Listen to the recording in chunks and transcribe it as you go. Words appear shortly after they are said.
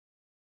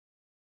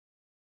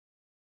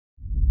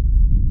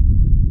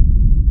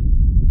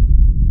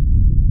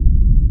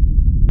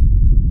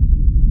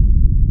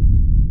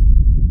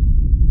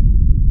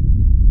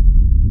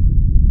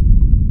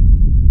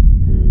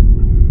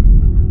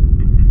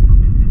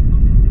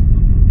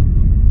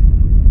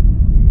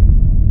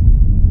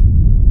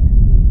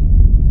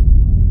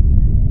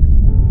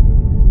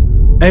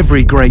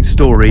Every great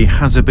story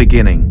has a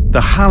beginning.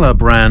 The Halla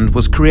brand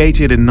was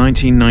created in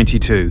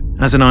 1992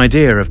 as an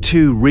idea of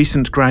two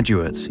recent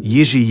graduates,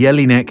 Jiří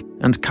Jelinek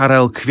and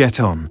Karel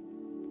Květon.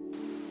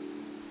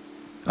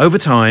 Over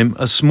time,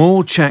 a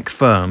small Czech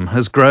firm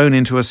has grown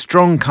into a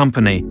strong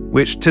company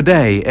which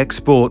today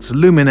exports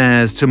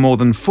luminaires to more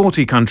than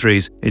 40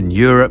 countries in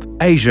Europe,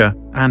 Asia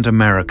and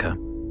America.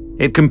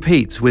 It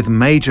competes with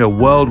major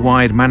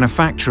worldwide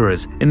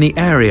manufacturers in the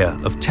area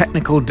of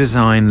technical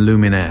design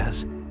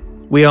luminaires.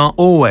 We are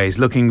always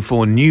looking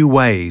for new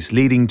ways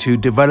leading to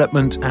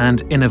development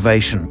and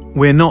innovation.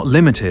 We're not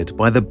limited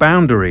by the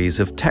boundaries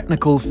of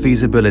technical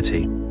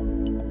feasibility.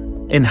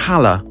 In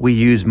Halla, we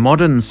use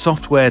modern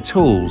software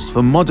tools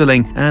for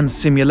modeling and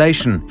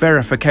simulation,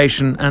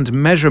 verification and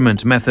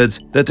measurement methods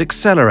that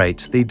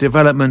accelerate the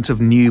development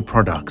of new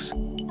products.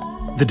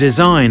 The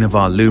design of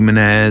our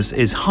luminaires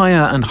is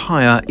higher and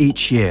higher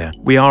each year.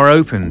 We are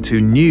open to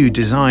new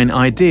design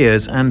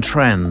ideas and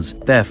trends.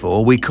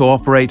 Therefore, we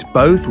cooperate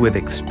both with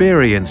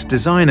experienced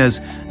designers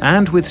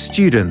and with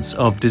students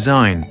of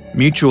design.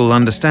 Mutual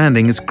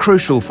understanding is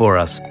crucial for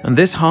us, and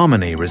this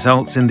harmony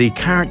results in the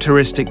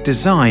characteristic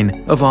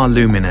design of our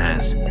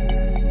luminaires.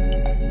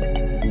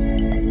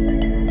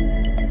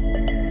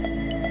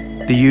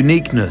 The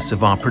uniqueness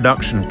of our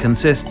production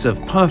consists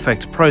of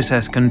perfect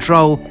process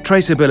control,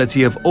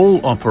 traceability of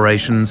all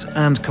operations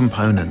and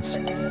components.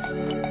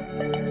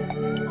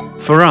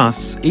 For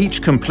us,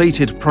 each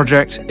completed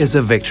project is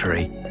a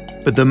victory,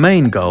 but the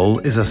main goal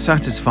is a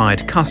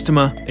satisfied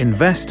customer,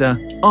 investor,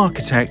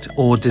 architect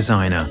or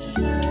designer.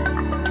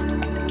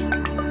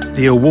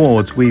 The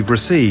awards we've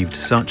received,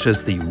 such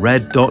as the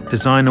Red Dot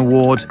Design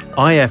Award,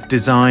 IF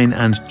Design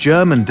and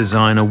German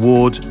Design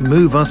Award,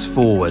 move us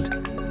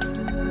forward.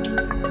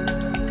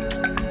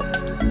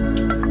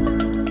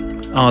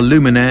 Our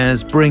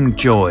luminaires bring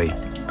joy,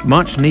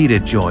 much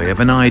needed joy of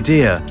an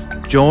idea,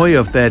 joy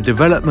of their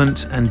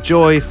development and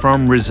joy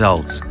from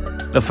results.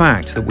 The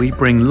fact that we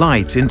bring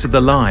light into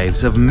the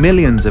lives of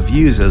millions of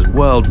users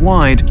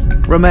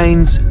worldwide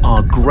remains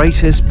our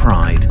greatest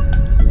pride.